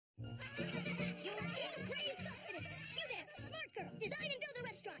You damn brave subsidies! You there, smart girl, design and build a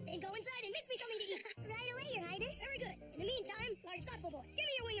restaurant, then go inside and make me something to eat. Right away, Your Highness. Very good. In the meantime, large thoughtful boy, give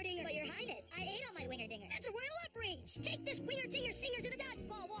me your winger-dinger. But Your Highness, I ate all my winger-dinger. That's a royal outrage. Take this winger-dinger singer to the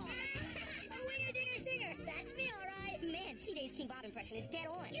dodgeball wall. A winger-dinger singer. That's me, all right. Man, TJ's King Bob impression is dead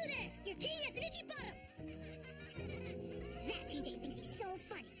on. You there, your king has an itchy bottom. That TJ thinks he's so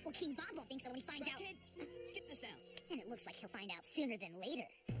funny. Well, King Bob won't think so when he finds out. Kid, get this down. And it looks like he'll find out sooner than later.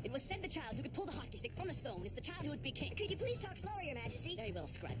 It was said the child who could pull the hockey stick from the stone is the child who would be king. Could you please talk slower, Your Majesty? Very well,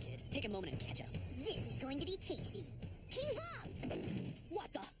 scribe kid. Take a moment and catch up. This is going to be tasty. King Bob!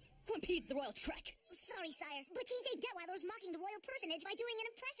 What the? Who impedes the royal trek? Sorry, sire, but TJ Detweiler's mocking the royal personage by doing an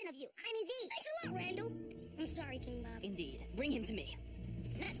impression of you. I mean, Thanks a lot, Randall. I'm sorry, King Bob. Indeed. Bring him to me.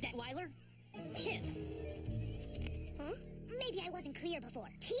 Not Detweiler. Him. Huh? Maybe I wasn't clear before.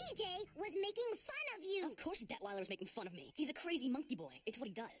 TJ was making fun of you. Of course Detweiler's making fun of me. He's a crazy monkey boy. It's what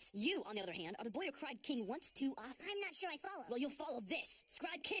he does. You, on the other hand, are the boy who cried king once too often. I'm not sure I follow. Well, you'll follow this.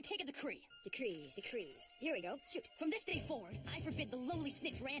 Scribe can't take a decree. Decrees. Here we go. Shoot. From this day forward, I forbid the lowly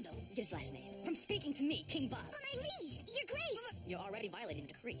snitch Randall, get his last name, from speaking to me, King Bob. But my liege, your grace. You're already violating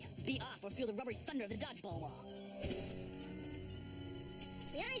the decree. Be off or feel the rubbery thunder of the dodgeball wall.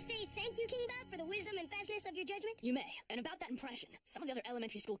 May I say thank you, King Bob, for the wisdom and fastness of your judgment? You may. And about that impression, some of the other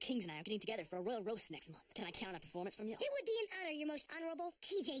elementary school kings and I are getting together for a royal roast next month. Can I count on a performance from you? It would be an honor, your most honorable.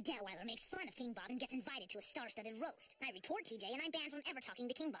 TJ Detweiler makes fun of King Bob and gets invited to a star-studded roast. I report TJ and I'm banned from ever talking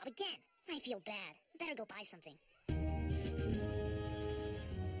to King Bob again. I feel bad. Better go buy something.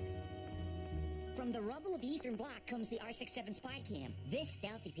 From the rubble of the Eastern Bloc comes the R67 spy cam. This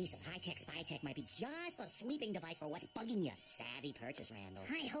stealthy piece of high-tech spy tech might be just the sleeping device for what's bugging you. Savvy purchase, Randall.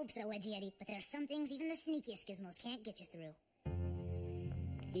 I hope so, Edgy Eddie, but there are some things even the sneakiest gizmos can't get you through.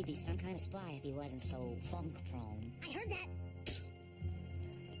 He'd be some kind of spy if he wasn't so funk-prone. I heard that.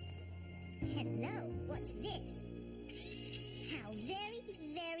 Hello, what's this? How very,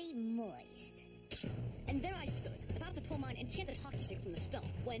 very moist. And there I stood, about to pull mine enchanted hockey stick from the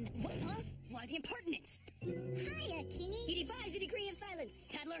stone, when, what, huh? Why the impertinence? Hiya, Kingy. He defies the decree of silence.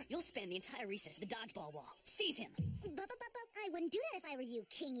 Tadler, you'll spend the entire recess at the dodgeball wall. Seize him. I wouldn't do that if I were you,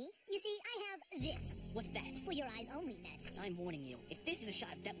 Kingy. You see, I have this. What's that? For your eyes only, Majesty. I'm warning you, if this is a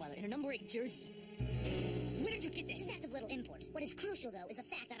shot of Detweiler in a number 8 jersey. Where did you get this? That's of little import. What is crucial, though, is the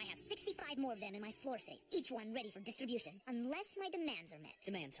fact that I have 65 more of them in my floor safe, each one ready for distribution, unless my demands are met.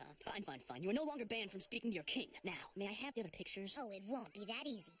 Demands, huh? Fine. You are no longer banned from speaking to your king. Now, may I have the other pictures? Oh, it won't be that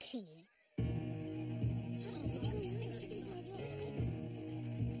easy, Kingy.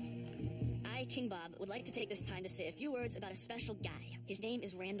 I, King Bob, would like to take this time to say a few words about a special guy. His name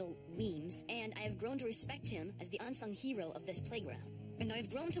is Randall Weems, and I have grown to respect him as the unsung hero of this playground. And I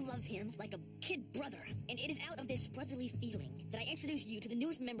have grown to love him like a kid brother. And it is out of this brotherly feeling that I introduce you to the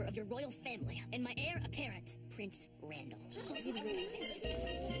newest member of your royal family, and my heir apparent, Prince Randall.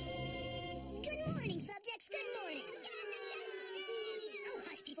 Good morning, subjects. Good morning. Oh,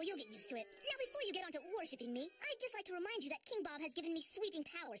 hush, people. You'll get used to it. Now, before you get on to worshipping me, I'd just like to remind you that King Bob has given me sweeping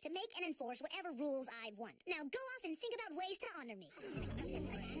powers to make and enforce whatever rules I want. Now, go off and think about ways to honor me.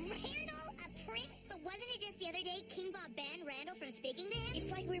 Randall, a prince? But wasn't it just the other day King Bob banned Randall from speaking to him?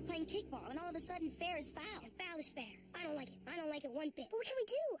 It's like we were playing kickball, and all of a sudden, fair is foul. And foul is fair. I don't like it. I don't like it one bit. But what can we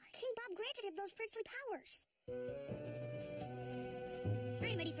do? King Bob granted him those princely powers.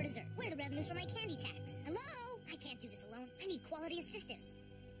 I'm ready for dessert. Where are the revenues for my candy tax? Hello? I can't do this alone. I need quality assistance.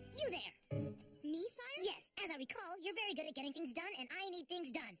 You there. Me, sire? Yes. As I recall, you're very good at getting things done, and I need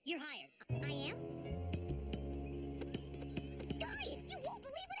things done. You're hired. I am? Guys, you won't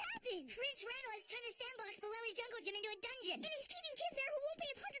believe what happened! Prince Randall has turned the sandbox below his jungle gym into a dungeon. And he's keeping kids there who won't pay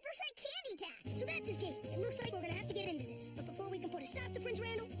his 100% candy tax! So that's his game. It looks like we're gonna have to get into this. But before we can put a stop to Prince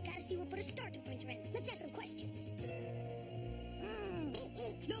Randall, gotta see what put a start to Prince Randall. Let's ask some questions.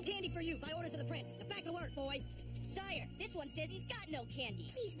 No candy for you, by orders of the prince. Now back to work, boy. Sire, this one says he's got no candy.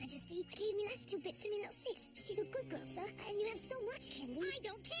 Please, Majesty, I gave me last 2 bits to me little sis. She's a good girl, sir, and you have so much candy. I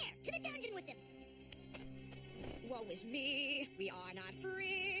don't care. To the dungeon with him. Woe is me. We are not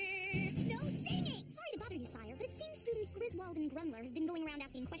free. No singing! Sorry to bother you, sire, but it seems students Griswold and Grundler have been going around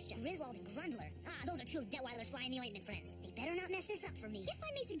asking questions. Griswold and Grundler? Ah, those are 2 of Detweiler's fly in the ointment friends. They better not mess this up for me. If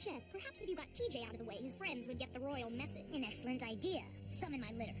I may suggest, perhaps if you got TJ out of the way, his friends would get the royal message. An excellent idea. Summon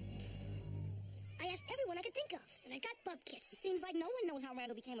my litter. I asked everyone I could think of, and I got Bubkiss. Seems like no one knows how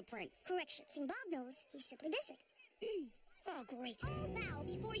Randall became a prince. Correction. King Bob knows. He's simply missing. Oh, great. All bow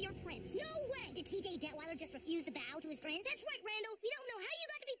before your prince. No way! Did TJ Detweiler just refuse to bow to his prince? That's right, Randall. We don't know how you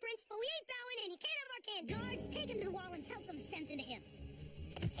got to be prince, but we ain't bowing, and you can't have our candy. Guards, take him to the wall and pelt some sense into him.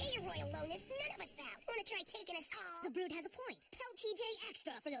 Hey, your royal lowness, none of us bow. Wanna try taking us all? The brood has a point. Pelt TJ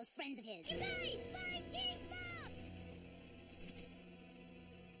extra for those friends of his. You guys, find King Bob!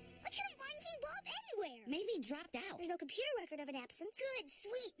 I couldn't find King Bob anywhere. Maybe he dropped out. There's no computer record of an absence. Good,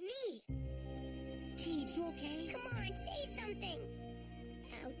 sweet me. Teej, you okay? Come on, say something.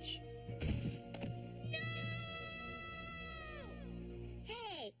 Ouch.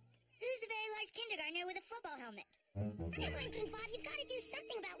 Hey, who's the very large kindergartner with a football helmet? Come on, King Bob, you've got to do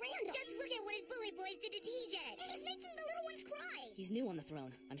something about Randall. Just look at what his bully boys did to TJ. He's making the little ones cry. He's new on the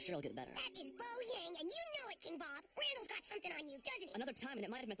throne. I'm sure he'll get better. That is Bo Yang, and you know it, King Bob. Randall's got something on you, doesn't he? Another time and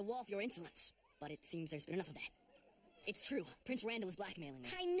it might have met the wall for your insolence. But it seems there's been enough of that. It's true. Prince Randall is blackmailing me.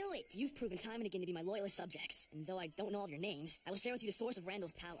 I knew it. You've proven time and again to be my loyalist subjects. And though I don't know all of your names, I will share with you the source of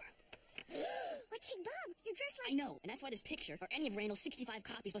Randall's power. But King Bob, you're dressed I like... know, and that's why this picture, or any of Randall's 65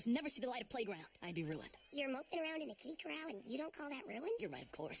 copies, must never see the light of Playground. I'd be ruined. You're moping around in the kitty corral, and you don't call that ruined? You're right,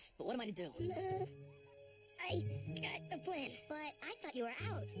 of course. But what am I to do? I got the plan. But I thought you were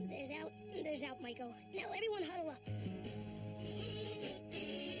out. There's out, Michael. Now everyone huddle up.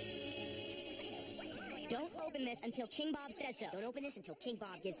 Don't open this until King Bob says so. Don't open this until King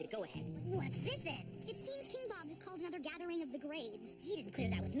Bob gives the go-ahead. What's this, then? It seems King Bob has called another gathering of the grades. He didn't clear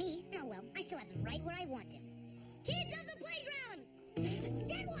that with me. Oh, well, I still have him right where I want him. Kids of the playground!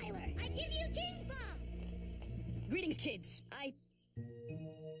 Deadweiler! I give you King Bob! Greetings, kids. I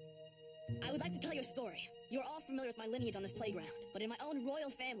would like to tell you a story. You're all familiar with my lineage on this playground, but in my own royal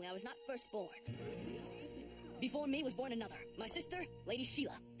family, I was not first born. Before me was born another. My sister, Lady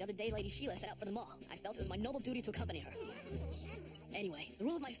Sheila. The other day, Lady Sheila set out for the mall. I felt it was my noble duty to accompany her. Anyway, the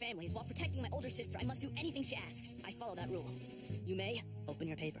rule of my family is while protecting my older sister, I must do anything she asks. I follow that rule. You may open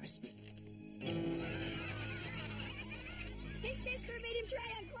your papers. His sister made him try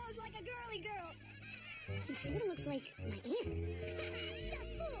on clothes like a girly girl. He sort of looks like my aunt. The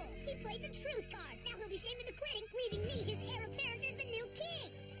fool! He played the truth card. Now he'll be shamed into quitting, leaving me, his heir apparent, as the new king.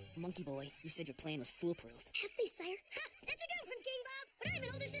 Monkey boy, you said your plan was foolproof. Have they, sire? Ha! That's a good one, King Bob. But I have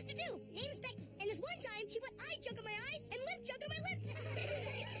an older sister, too. Name's Becky. And this one time, she put eye junk on my eyes and lip junk on my lips.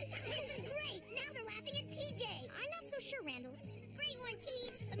 This is great. Now they're laughing at TJ. I'm not so sure, Randall. Great one,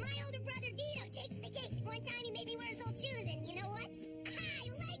 Teej. But my older brother Vito takes the cake. One time he made me wear his old shoes, and you know what? I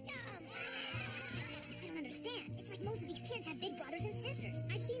liked them. I don't understand. It's like most of these kids have big brothers and sisters.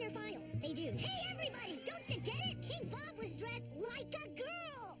 I've seen their files. They do. Hey, everybody! Don't you get it? King Bob was dressed like a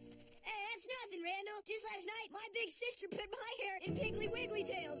girl. Hey, that's nothing, Randall. Just last night, my big sister put my hair in Piggly Wiggly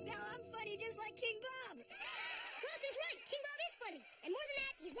tails. Now I'm funny just like King Bob. Wilson's right. King Bob is funny. And more than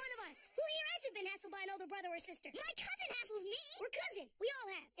that, he's one of us. Who here hasn't been hassled by an older brother or sister? My cousin hassles me. We're cousin. We all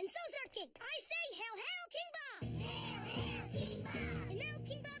have. And so's our king. I say, hail, hail, King Bob. Hail, hail, King Bob. And now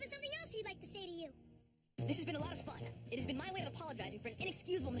King Bob has something else he'd like to say to you. This has been a lot of fun. It has been my way of apologizing for an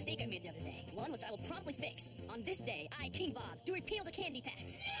inexcusable mistake I made the other day. One which I will promptly fix. On this day, I, King Bob, do repeal the candy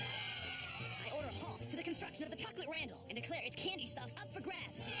tax. I order a halt to the construction of the chocolate Randall and declare its candy stuffs up for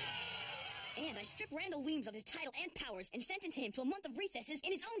grabs. And I strip Randall Weems of his title and powers and sentence him to a month of recesses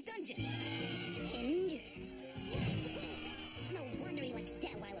in his own dungeon. Tender. No wonder he likes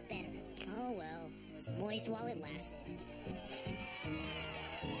Deadweiler better. Oh well, it was moist while it lasted.